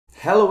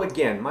Hello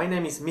again, my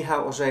name is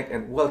Michał Orzek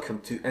and welcome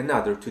to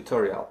another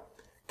tutorial.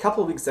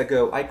 Couple weeks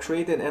ago I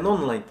created an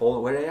online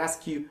poll where I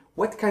asked you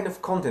what kind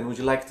of content would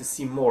you like to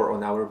see more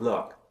on our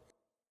blog.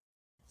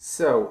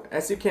 So,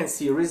 as you can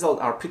see, results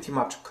are pretty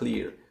much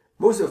clear.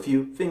 Most of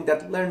you think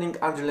that learning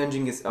Unreal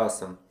Engine is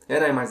awesome,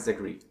 and I must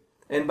agree.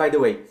 And by the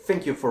way,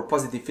 thank you for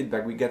positive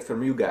feedback we get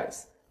from you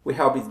guys. We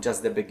hope it's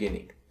just the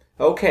beginning.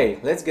 Okay,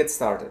 let's get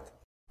started.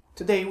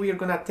 Today we are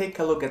gonna take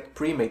a look at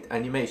pre-made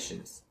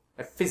animations,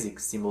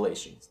 physics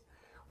simulations.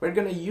 We're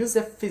gonna use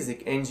a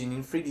physics engine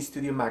in 3D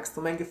Studio Max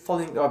to make the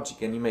following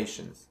object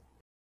animations,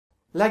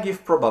 like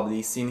you've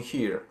probably seen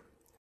here.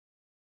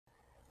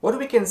 What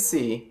we can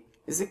see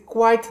is a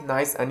quite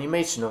nice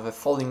animation of a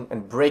falling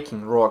and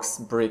breaking rocks,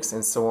 bricks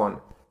and so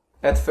on.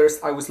 At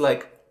first I was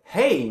like,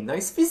 hey,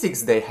 nice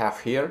physics they have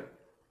here.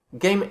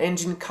 Game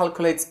engine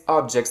calculates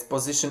objects'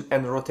 position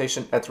and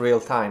rotation at real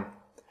time.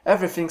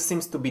 Everything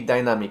seems to be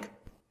dynamic.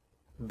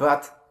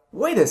 But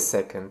wait a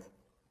second,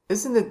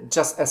 isn't it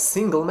just a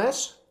single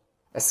mesh?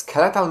 A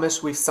skeletal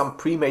mesh with some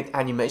pre-made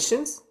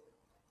animations?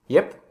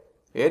 Yep,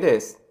 it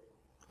is.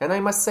 And I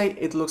must say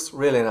it looks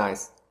really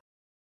nice.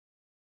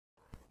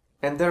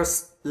 And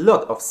there's a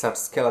lot of such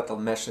skeletal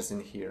meshes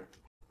in here.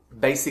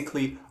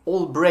 Basically,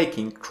 all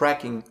breaking,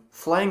 cracking,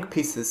 flying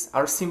pieces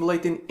are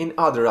simulated in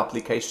other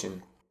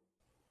applications.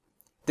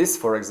 This,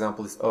 for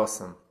example, is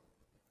awesome.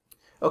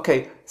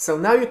 Okay, so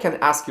now you can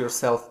ask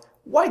yourself,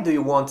 why do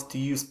you want to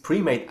use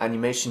pre-made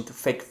animation to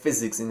fake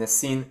physics in a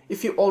scene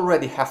if you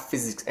already have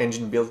physics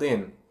engine built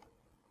in?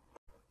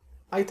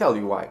 I tell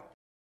you why.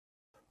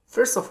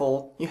 First of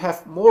all, you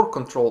have more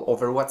control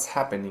over what's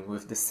happening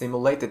with the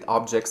simulated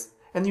objects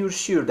and you're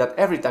sure that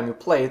every time you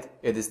play it,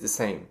 it is the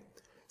same.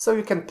 So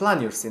you can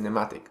plan your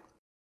cinematic.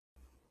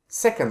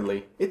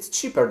 Secondly, it's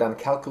cheaper than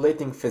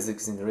calculating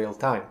physics in real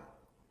time.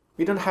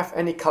 We don't have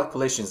any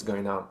calculations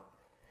going on.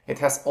 It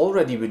has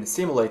already been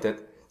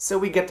simulated, so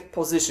we get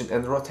position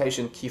and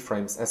rotation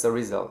keyframes as a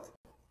result.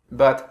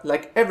 But,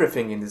 like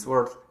everything in this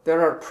world, there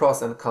are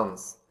pros and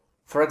cons.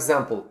 For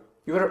example,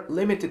 you are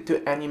limited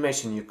to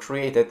animation you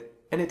created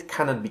and it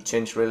cannot be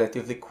changed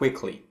relatively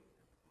quickly.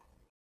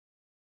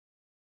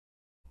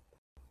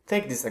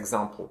 Take this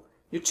example.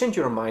 You change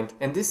your mind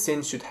and this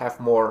scene should have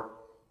more,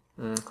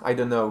 I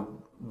don't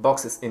know,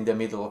 boxes in the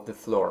middle of the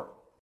floor.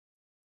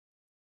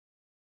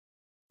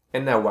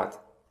 And now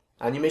what?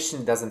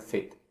 Animation doesn't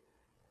fit.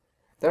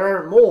 There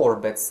are more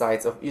bad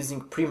sides of using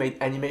pre-made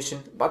animation,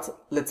 but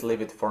let's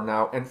leave it for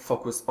now and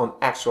focus on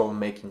actual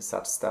making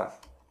such stuff.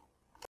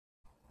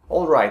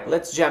 Alright,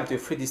 let's jump to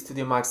 3D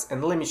Studio Max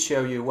and let me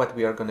show you what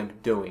we are gonna be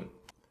doing.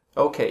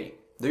 Okay,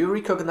 do you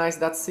recognize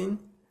that scene?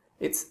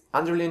 It's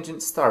Unreal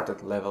Engine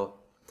started level.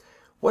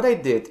 What I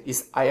did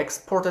is I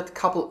exported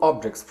couple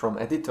objects from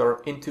editor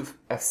into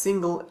a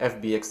single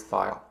FBX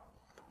file.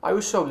 I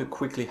will show you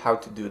quickly how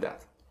to do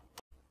that.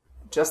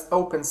 Just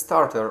open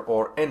Starter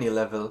or any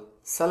level,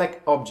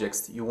 select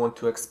objects you want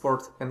to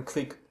export and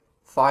click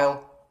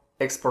File,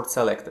 Export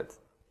Selected.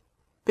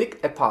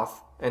 Pick a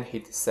path and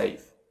hit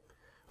Save.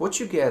 What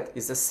you get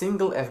is a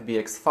single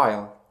FBX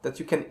file that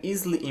you can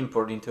easily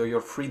import into your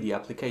 3D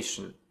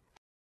application.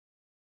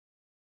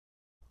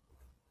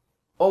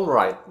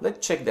 Alright,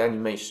 let's check the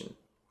animation.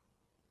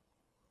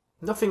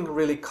 Nothing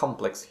really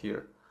complex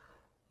here.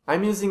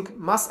 I'm using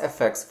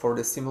MassFX for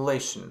the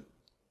simulation.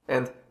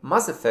 And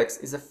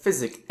MassFX is a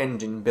physics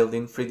engine built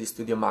in 3D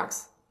Studio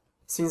Max,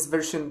 since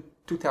version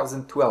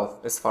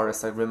 2012 as far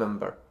as I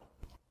remember.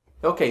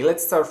 Okay,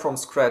 let's start from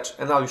scratch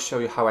and I'll show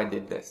you how I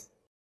did this.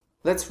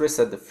 Let's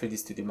reset the 3D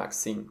Studio Max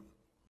scene.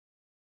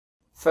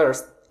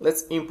 First,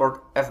 let's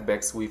import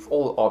FBX with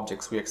all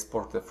objects we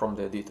exported from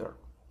the editor.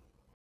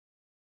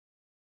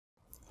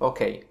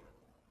 Okay,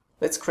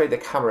 let's create a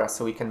camera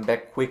so we can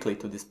back quickly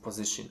to this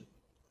position.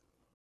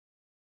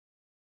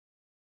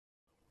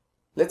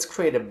 Let's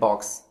create a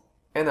box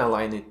and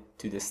align it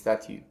to the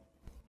statue.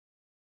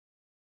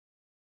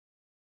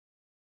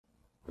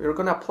 We're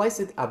gonna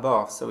place it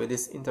above so it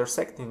is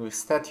intersecting with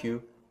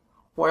statue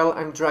while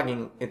I'm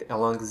dragging it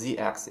along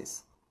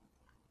Z-axis.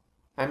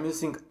 I'm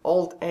using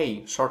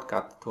Alt-A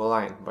shortcut to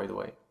align, by the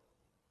way.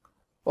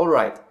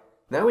 Alright,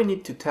 now we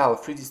need to tell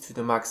 3D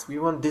Studio Max we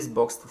want this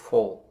box to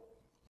fall.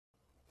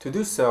 To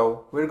do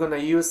so, we're gonna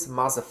use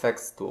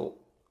MassFX tool.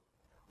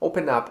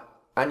 Open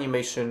up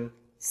Animation,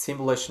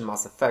 Simulation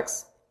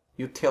MassFX,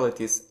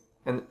 Utilities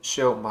and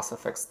Show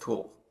MassFX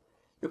tool.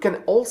 You can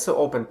also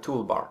open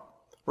Toolbar.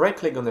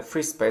 Right-click on the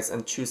free space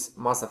and choose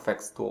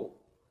MassFX tool.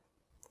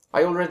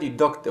 I already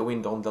docked the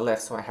window on the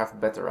left so I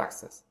have better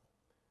access.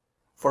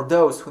 For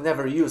those who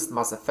never used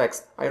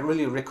MassFX, I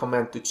really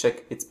recommend to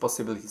check its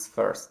possibilities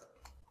first.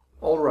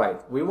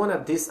 Alright, we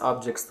want these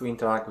objects to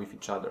interact with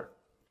each other.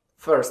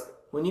 First,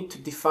 we need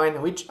to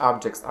define which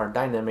objects are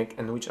dynamic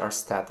and which are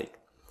static.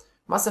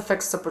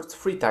 MassFX supports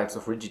three types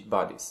of rigid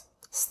bodies: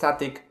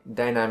 static,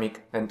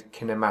 dynamic and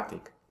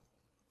kinematic.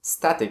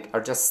 Static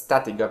are just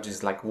static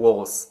objects like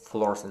walls,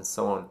 floors and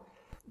so on.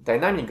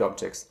 Dynamic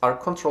objects are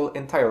controlled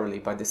entirely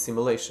by the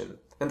simulation,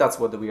 and that's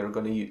what we are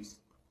going to use.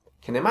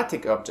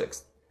 Kinematic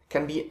objects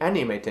can be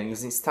animated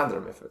using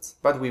standard methods,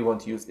 but we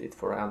won't use it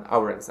for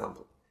our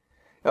example.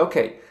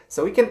 Okay,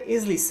 so we can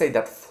easily say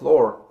that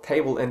floor,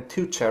 table and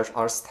 2 chairs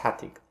are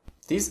static.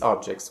 These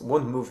objects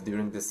won't move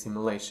during the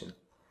simulation.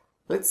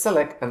 Let's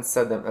select and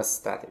set them as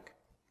static.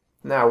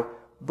 Now,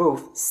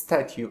 both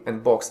statue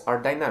and box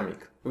are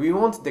dynamic. We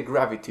want the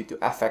gravity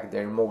to affect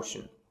their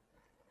motion.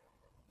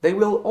 They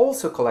will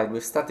also collide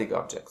with static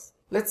objects.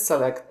 Let's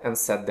select and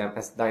set them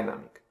as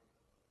dynamic.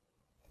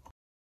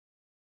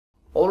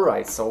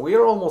 Alright, so we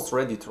are almost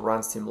ready to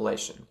run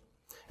simulation.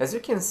 As you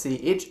can see,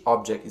 each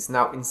object is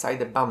now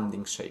inside a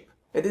bounding shape.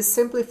 It is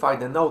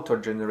simplified and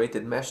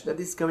auto-generated mesh that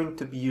is going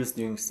to be used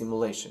during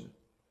simulation.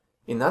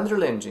 In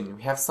Unreal Engine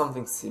we have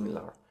something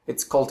similar.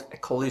 It's called a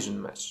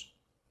collision mesh.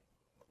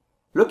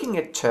 Looking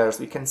at chairs,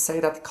 we can say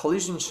that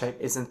collision shape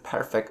isn't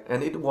perfect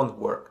and it won't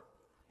work.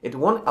 It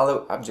won't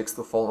allow objects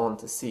to fall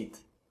onto seat.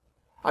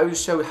 I will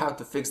show you how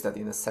to fix that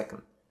in a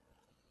second.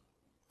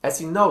 As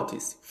you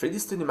notice, 3D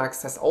Studio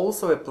Max has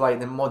also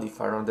applied a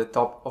modifier on the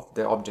top of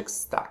the object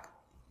stack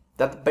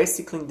that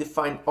basically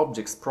defines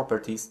objects'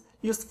 properties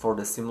used for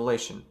the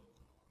simulation.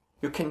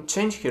 You can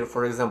change here,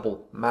 for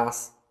example,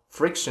 mass,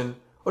 friction,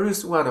 or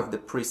use one of the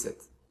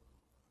presets.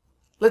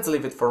 Let's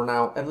leave it for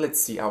now and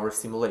let's see our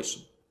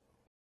simulation.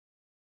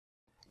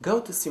 Go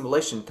to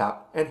Simulation tab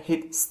and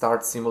hit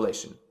Start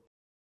Simulation.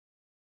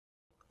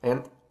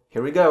 And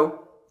here we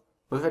go.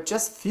 With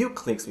just few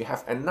clicks we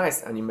have a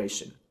nice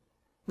animation.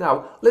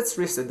 Now let's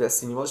reset the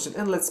simulation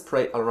and let's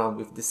play around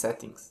with the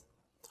settings.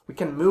 We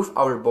can move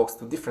our box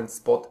to different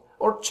spot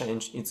or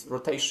change its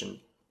rotation.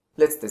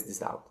 Let's test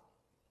this out.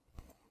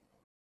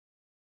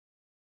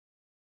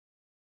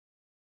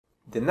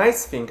 The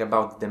nice thing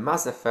about the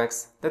Mass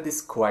Effects that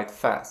is quite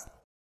fast.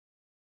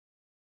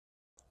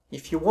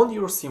 If you want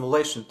your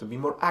simulation to be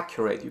more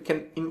accurate, you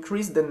can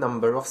increase the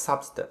number of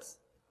sub-steps.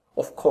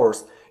 Of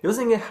course,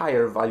 using a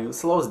higher value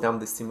slows down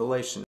the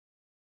simulation.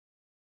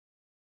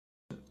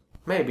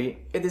 Maybe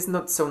it is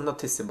not so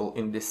noticeable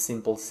in this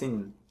simple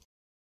scene.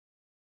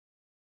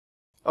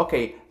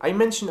 Okay, I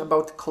mentioned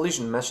about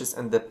collision meshes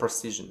and the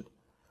precision.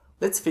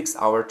 Let's fix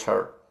our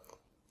chair.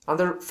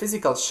 Under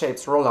Physical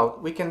Shapes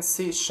rollout, we can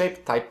see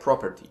Shape Type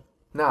property.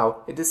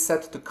 Now it is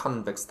set to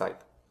Convex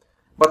type.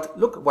 But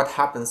look what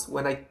happens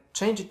when I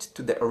change it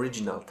to the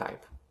original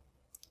type.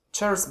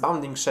 Chair's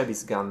bounding shape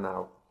is gone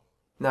now.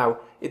 Now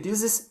it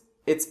uses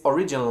its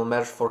original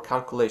mesh for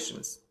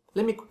calculations.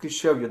 Let me quickly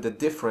show you the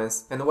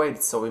difference and why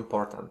it's so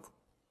important.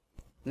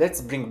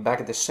 Let's bring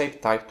back the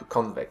shape type to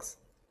convex.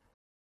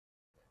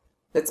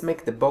 Let's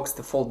make the box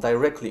to fall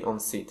directly on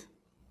seat.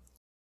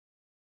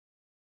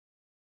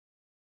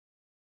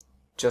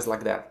 Just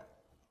like that.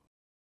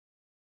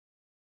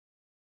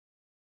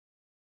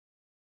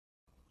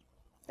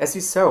 As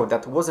you saw,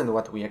 that wasn't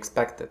what we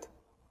expected.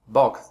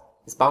 Box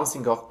is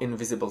bouncing off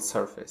invisible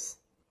surface.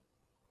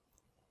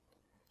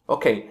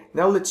 Okay,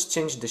 now let's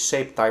change the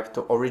shape type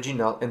to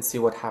original and see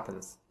what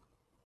happens.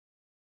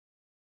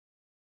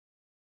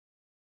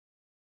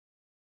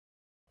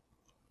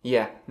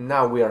 Yeah,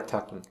 now we are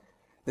talking.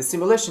 The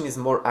simulation is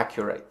more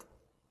accurate.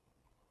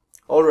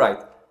 Alright,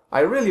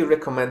 I really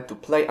recommend to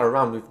play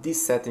around with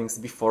these settings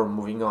before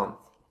moving on.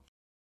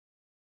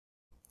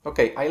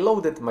 Okay, I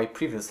loaded my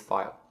previous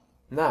file.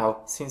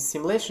 Now, since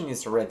simulation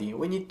is ready,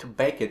 we need to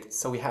bake it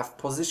so we have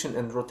position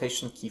and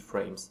rotation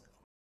keyframes.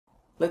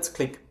 Let's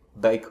click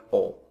Bake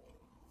All.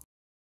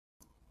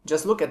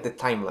 Just look at the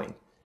timeline.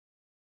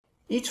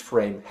 Each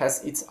frame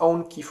has its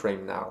own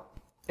keyframe now.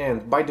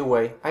 And by the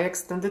way, I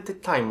extended the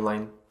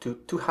timeline to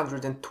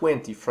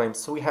 220 frames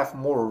so we have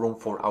more room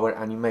for our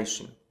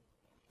animation.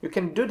 You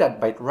can do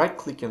that by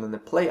right-clicking on the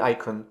play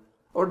icon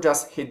or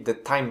just hit the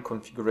time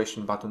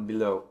configuration button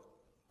below.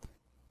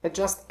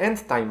 Adjust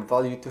end time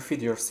value to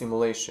fit your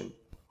simulation.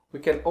 We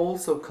can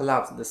also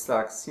collapse the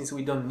slug since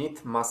we don't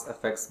need Mass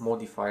Effects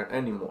modifier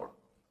anymore.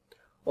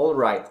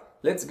 Alright,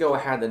 let's go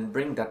ahead and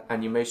bring that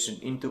animation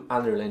into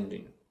Unreal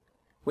Engine.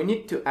 We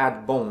need to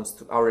add bones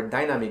to our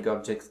dynamic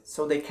objects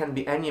so they can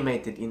be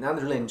animated in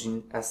Unreal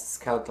Engine as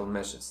skeletal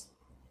meshes.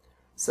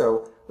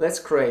 So let's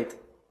create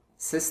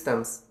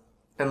systems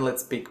and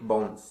let's pick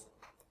bones.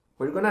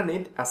 We're gonna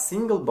need a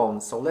single bone,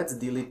 so let's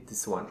delete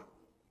this one.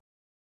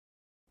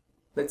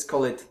 Let's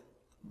call it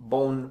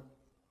bone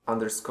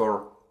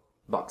underscore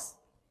box.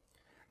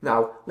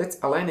 Now let's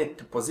align it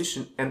to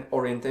position and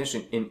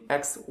orientation in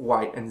X,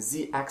 Y and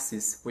Z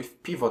axis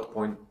with pivot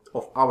point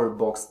of our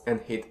box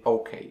and hit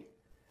OK.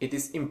 It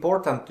is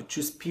important to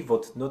choose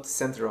pivot, not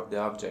center of the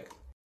object.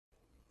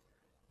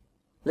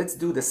 Let's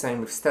do the same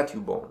with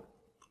statue bone.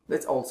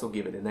 Let's also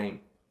give it a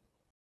name.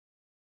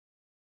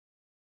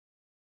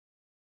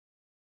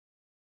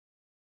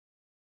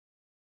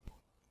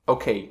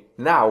 Okay,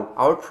 now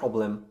our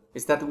problem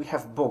is that we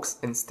have box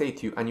and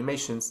statue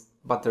animations,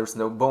 but there's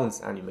no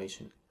bones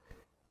animation.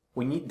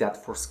 We need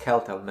that for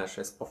skeletal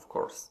meshes, of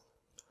course.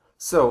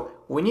 So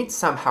we need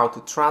somehow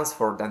to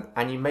transfer that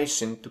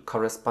animation to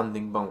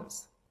corresponding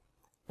bones.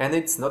 And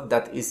it's not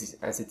that easy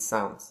as it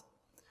sounds.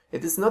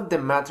 It is not the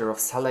matter of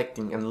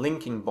selecting and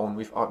linking bone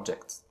with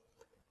objects.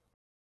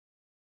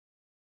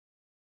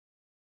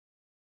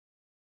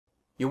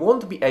 You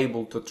won't be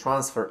able to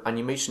transfer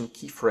animation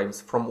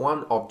keyframes from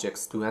one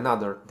object to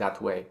another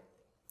that way.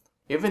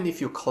 Even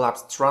if you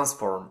collapse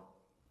Transform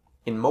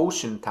in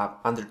Motion tab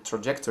under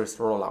Trajectories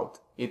Rollout,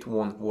 it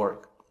won't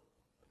work.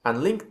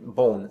 Unlinked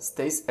bone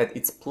stays at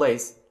its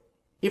place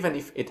even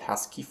if it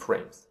has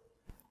keyframes.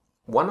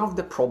 One of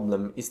the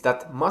problems is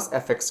that Mass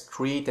Effects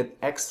created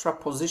extra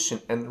position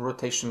and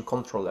rotation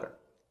controller.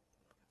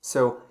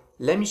 So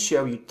let me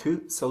show you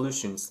two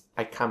solutions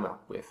I came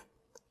up with.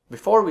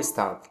 Before we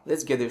start,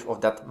 let's get rid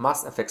of that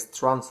Mass Effects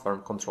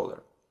Transform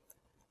controller.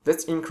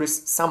 Let's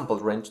increase sample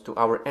range to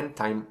our end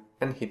time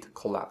and hit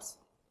collapse.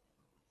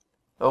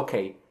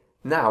 Okay,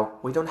 now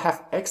we don't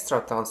have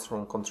extra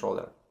transform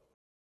controller.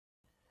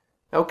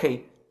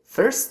 Okay,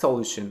 first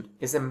solution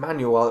is a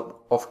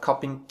manual of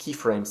copying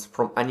keyframes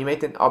from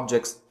animated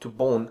objects to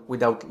bone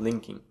without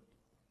linking.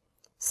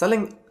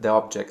 Select the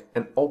object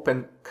and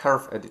open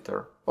Curve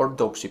Editor or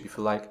Dopeship if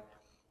you like,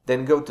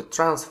 then go to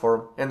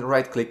Transform and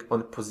right-click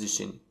on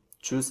Position.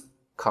 Choose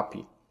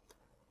Copy.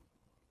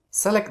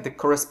 Select the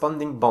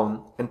corresponding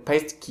bone and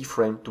paste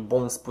keyframe to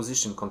bone's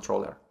position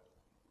controller.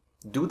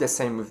 Do the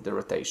same with the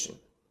rotation.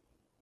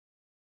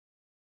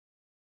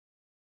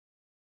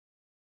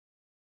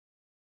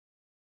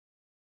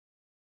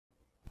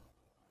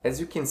 As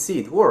you can see,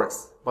 it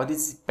works, but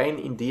it's a pain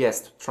in the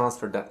ass to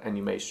transfer that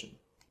animation.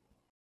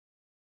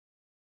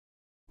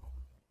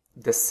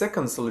 The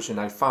second solution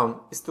I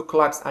found is to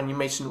collapse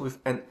animation with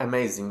an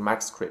amazing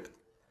Max script.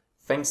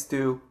 Thanks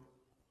to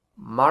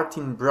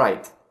Martin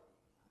Bright,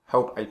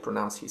 hope I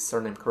pronounce his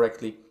surname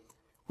correctly,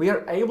 we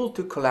are able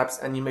to collapse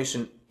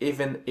animation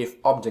even if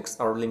objects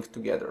are linked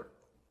together.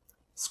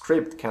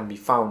 Script can be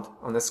found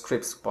on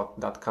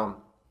scriptspot.com.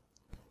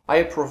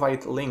 I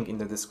provide a link in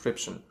the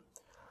description.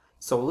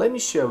 So let me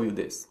show you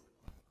this.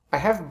 I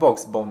have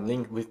box bone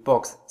linked with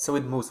box, so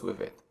it moves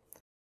with it.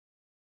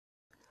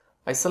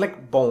 I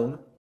select bone,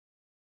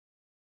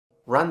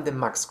 run the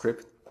Max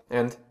script,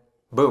 and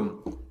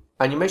boom,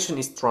 animation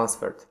is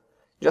transferred.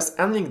 Just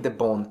unlink the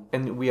bone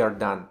and we are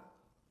done.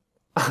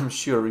 I'm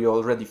sure you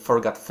already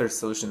forgot first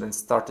solution and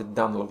started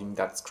downloading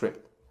that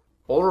script.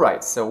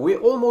 Alright, so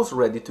we're almost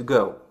ready to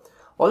go.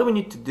 All we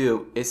need to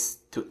do is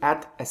to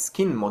add a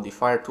skin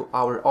modifier to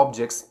our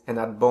objects and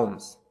add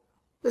bones.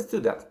 Let's do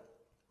that.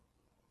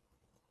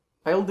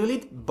 I'll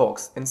delete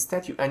box and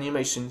statue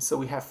animation so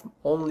we have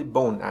only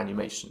bone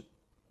animation.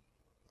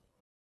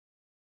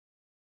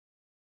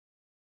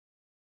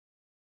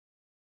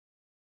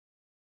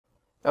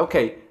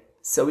 Okay,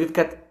 so we've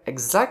got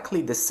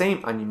exactly the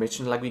same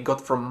animation like we got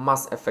from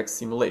Mass Effect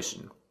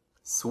Simulation.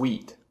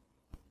 Sweet.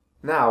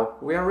 Now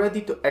we are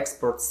ready to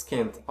export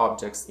skinned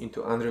objects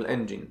into Unreal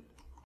Engine.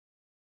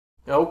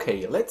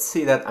 Okay, let's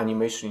see that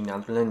animation in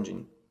Unreal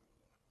Engine.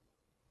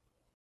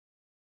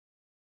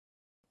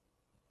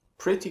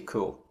 Pretty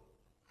cool.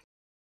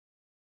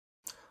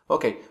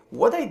 Okay,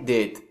 what I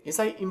did is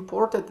I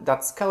imported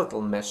that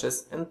skeletal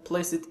meshes and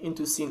placed it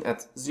into scene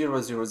at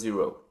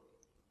 000.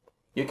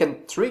 You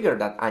can trigger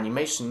that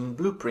animation in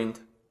Blueprint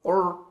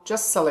or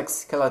just select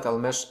skeletal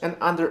mesh and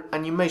under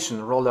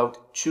animation rollout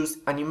choose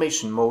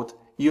animation mode,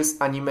 use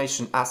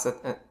animation asset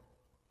and...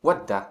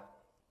 What the?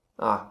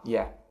 Ah,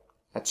 yeah,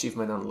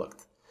 achievement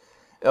unlocked.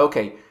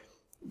 Okay.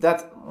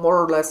 That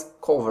more or less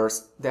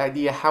covers the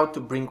idea how to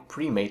bring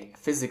pre-made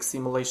physics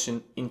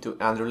simulation into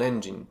Unreal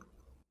Engine.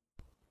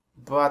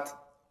 But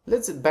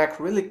let's get back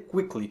really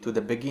quickly to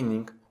the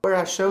beginning where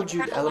I showed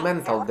you the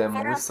elemental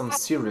demo with some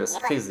serious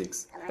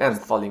physics and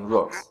falling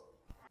rocks.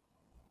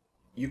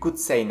 You could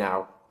say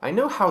now, I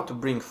know how to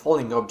bring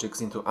falling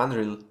objects into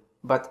Unreal,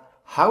 but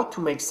how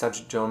to make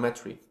such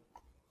geometry?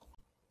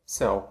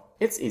 So,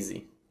 it's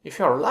easy. If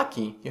you are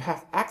lucky, you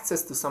have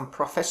access to some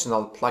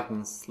professional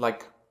plugins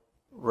like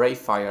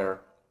Rayfire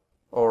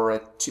or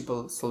a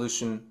cheaper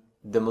solution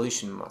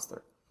Demolition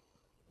Master.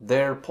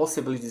 Their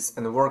possibilities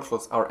and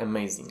workflows are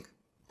amazing.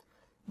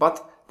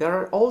 But there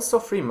are also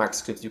free Max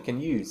scripts you can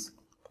use.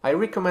 I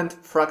recommend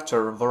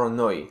Fracture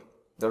Voronoi,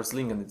 there's a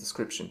link in the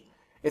description.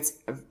 It's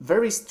a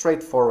very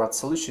straightforward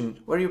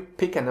solution where you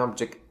pick an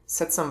object,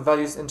 set some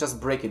values and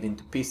just break it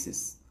into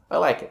pieces. I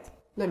like it.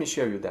 Let me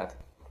show you that.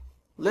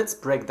 Let's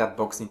break that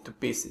box into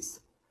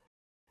pieces.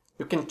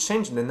 You can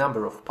change the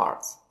number of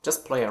parts,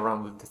 just play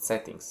around with the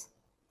settings.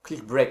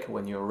 Click break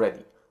when you're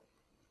ready.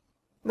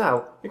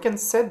 Now, you can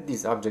set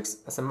these objects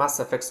as a Mass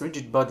Effects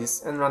rigid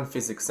bodies and run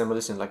physics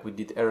simulation like we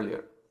did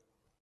earlier.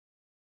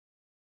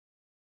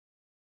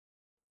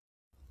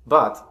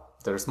 But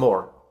there's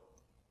more.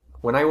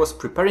 When I was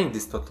preparing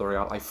this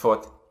tutorial, I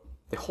thought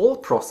the whole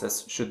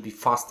process should be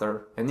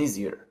faster and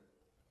easier.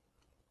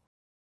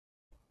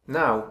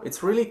 Now,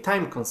 it's really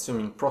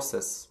time-consuming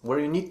process where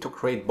you need to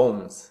create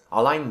bones,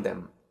 align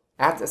them,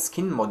 add a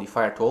skin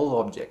modifier to all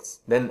objects,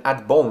 then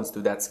add bones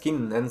to that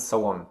skin and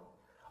so on.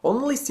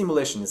 Only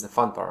simulation is the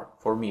fun part,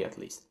 for me at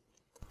least.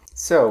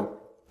 So,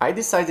 I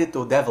decided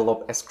to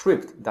develop a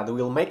script that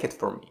will make it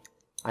for me.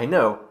 I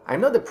know,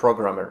 I'm not a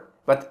programmer,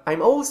 but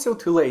I'm also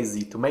too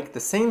lazy to make the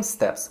same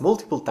steps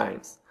multiple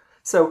times.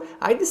 So,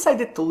 I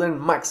decided to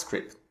learn Max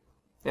script.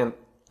 And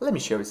let me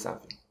show you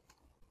something.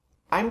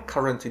 I'm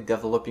currently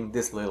developing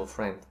this little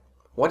friend.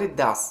 What it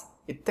does,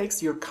 it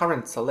takes your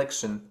current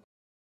selection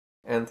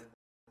and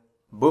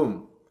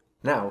boom!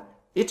 Now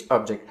each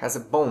object has a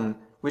bone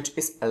which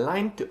is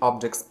aligned to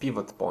object's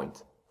pivot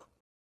point.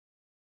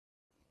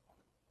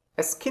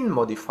 A skin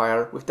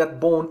modifier with that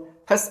bone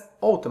has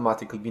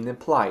automatically been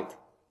applied.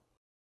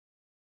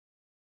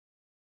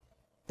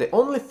 The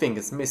only thing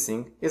is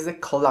missing is the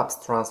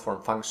collapse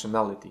transform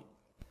functionality.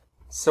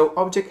 So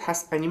object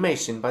has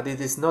animation, but it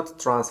is not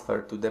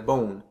transferred to the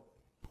bone.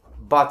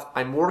 But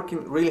I'm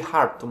working really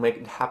hard to make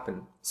it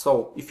happen.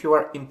 So if you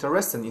are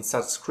interested in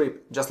such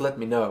script, just let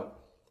me know.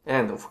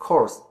 And of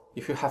course,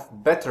 if you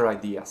have better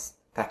ideas,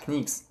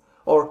 techniques,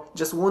 or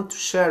just want to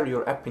share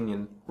your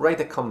opinion, write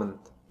a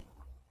comment.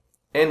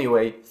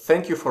 Anyway,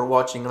 thank you for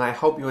watching and I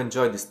hope you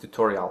enjoyed this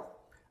tutorial.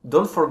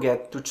 Don't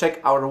forget to check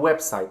our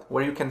website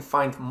where you can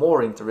find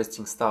more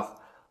interesting stuff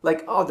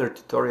like other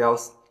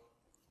tutorials,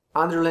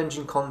 Unreal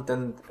Engine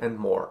content and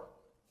more.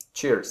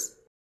 Cheers!